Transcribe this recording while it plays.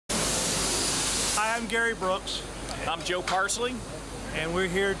Hi, I'm Gary Brooks. I'm Joe Parsley. And we're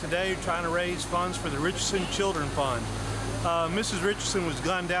here today trying to raise funds for the Richardson Children Fund. Mrs. Richardson was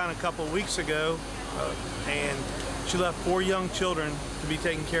gunned down a couple of weeks ago, and she left 4 young children to be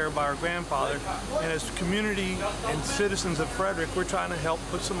taken care of by her grandfather. And as community and citizens of Frederick, we're trying to help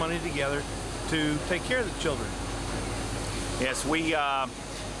put some money together to take care of the children. Yes,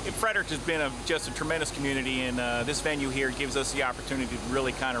 Frederick has been just a tremendous community, and this venue here gives us the opportunity to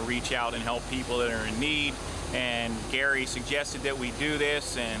really kind of reach out and help people that are in need. And Gary suggested that we do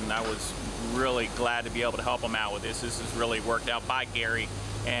this, and I was really glad to be able to help him out with this. This has really worked out by Gary,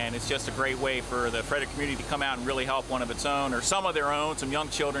 and it's just a great way for the Frederick community to come out and really help one of its own, or some of their own, some young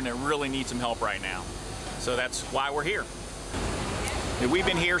children that really need some help right now. So that's why we're here. We've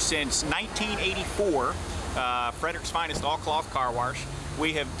been here since 1984, Frederick's finest all-cloth car wash.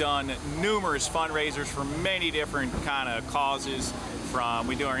 We have done numerous fundraisers for many different kind of causes.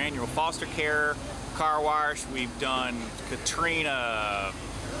 We do our annual foster care car wash. We've done Katrina,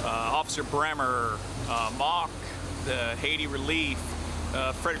 Officer Bremer, Mock, the Haiti Relief,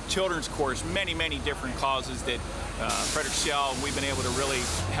 Frederick Children's Course, many different causes that Frederick Shell, we've been able to really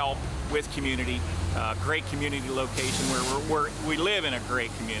help with community. Great community location where we live in a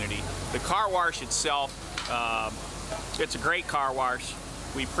great community. The car wash itself, it's a great car wash.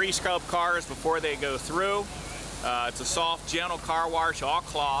 We pre-scrub cars before they go through. It's a soft, gentle car wash, all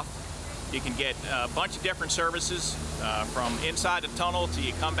cloth. You can get a bunch of different services from inside the tunnel till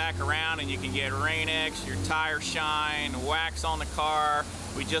you come back around, and you can get Rain-X, your tire shine, wax on the car.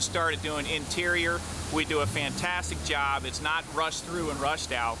 We just started doing interior. We do a fantastic job. It's not rushed through and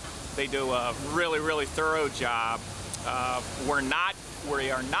rushed out. They do a really thorough job. We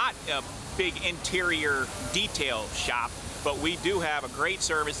are not a big interior detail shop, but we do have a great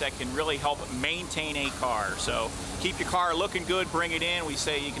service that can really help maintain a car. So keep your car looking good, bring it in. We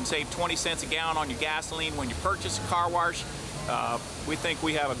say you can save 20 cents a gallon on your gasoline when you purchase a car wash. We think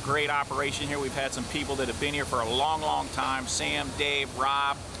we have a great operation here. We've had some people that have been here for a long time. Sam, Dave,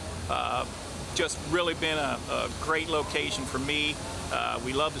 Rob. Just really been a great location for me.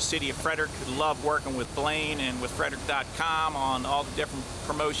 We love the city of Frederick. Love working with Blaine and with Frederick.com on all the different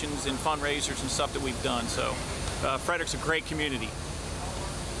promotions and fundraisers and stuff that we've done. So Frederick's a great community.